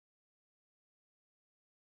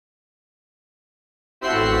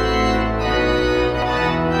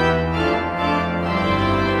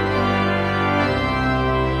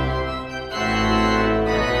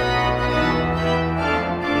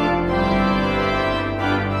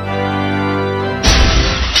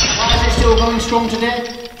strong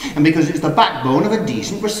today, and because it's the backbone of a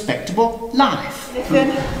decent, respectable life.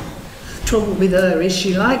 Trouble with her is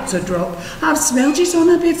she likes a drop. I've smelled it on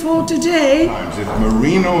her before today. If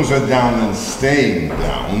merinos are down and staying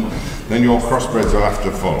down, then your crossbreds will have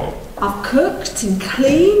to follow. I've cooked and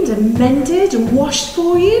cleaned and mended and washed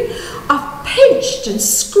for you. I've pinched and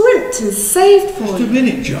scrimped and saved for you. Just a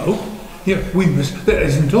minute, Joe. Yeah, that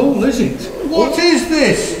isn't all, is it? What is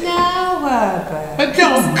this? No, Herbert.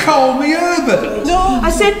 Don't call me Herbert. No,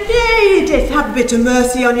 I said, yeah, Edith, have a bit of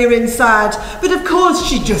mercy on your inside. But of course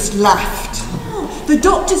she just laughed. The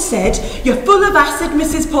doctor said, you're full of acid,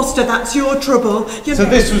 Mrs. Poster, that's your trouble. So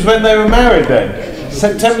this was when they were married then?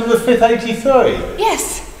 September the 5th, 83?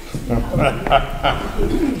 Yes.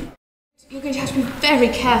 You're going to have to be very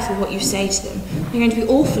careful what you say to them. They're going to be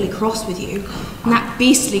awfully cross with you. And that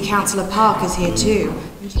beastly Councillor Parker's here too.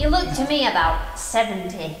 You look to me about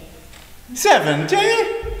 70. 70?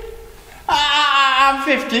 I'm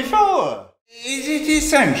 54. Is it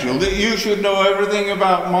essential that you should know everything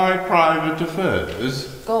about my private affairs?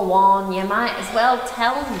 Go on, you might as well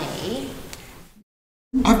tell me.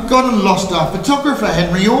 I've gone and lost our photographer,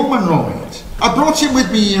 Henry Ormonroyd. I brought him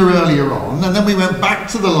with me a year earlier on, and then we went back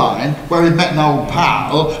to the line where he'd met an old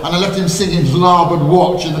pal, and I left him singing Larboard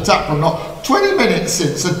Watch in the taproom not 20 minutes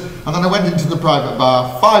since, and then I went into the private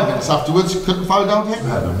bar 5 minutes afterwards, couldn't find out him.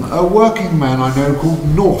 Madam, a working man I know called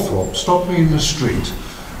Northrop stopped me in the street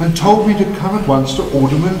and told me to come at once to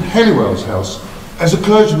Alderman Hellywell's house, as a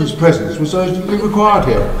clergyman's presence was urgently required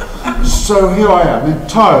here. So here I am,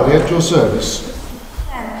 entirely at your service.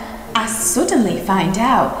 I suddenly find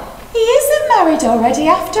out he isn't married already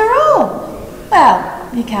after all. Well,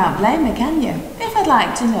 you can't blame me, can you? If I'd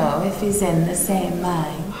like to know if he's in the same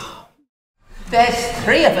mind. There's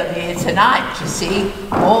 3 of them here tonight, you see,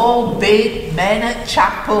 all big men at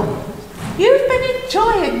chapel. You've been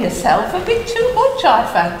enjoying yourself a bit too much, I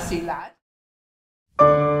fancy, lad.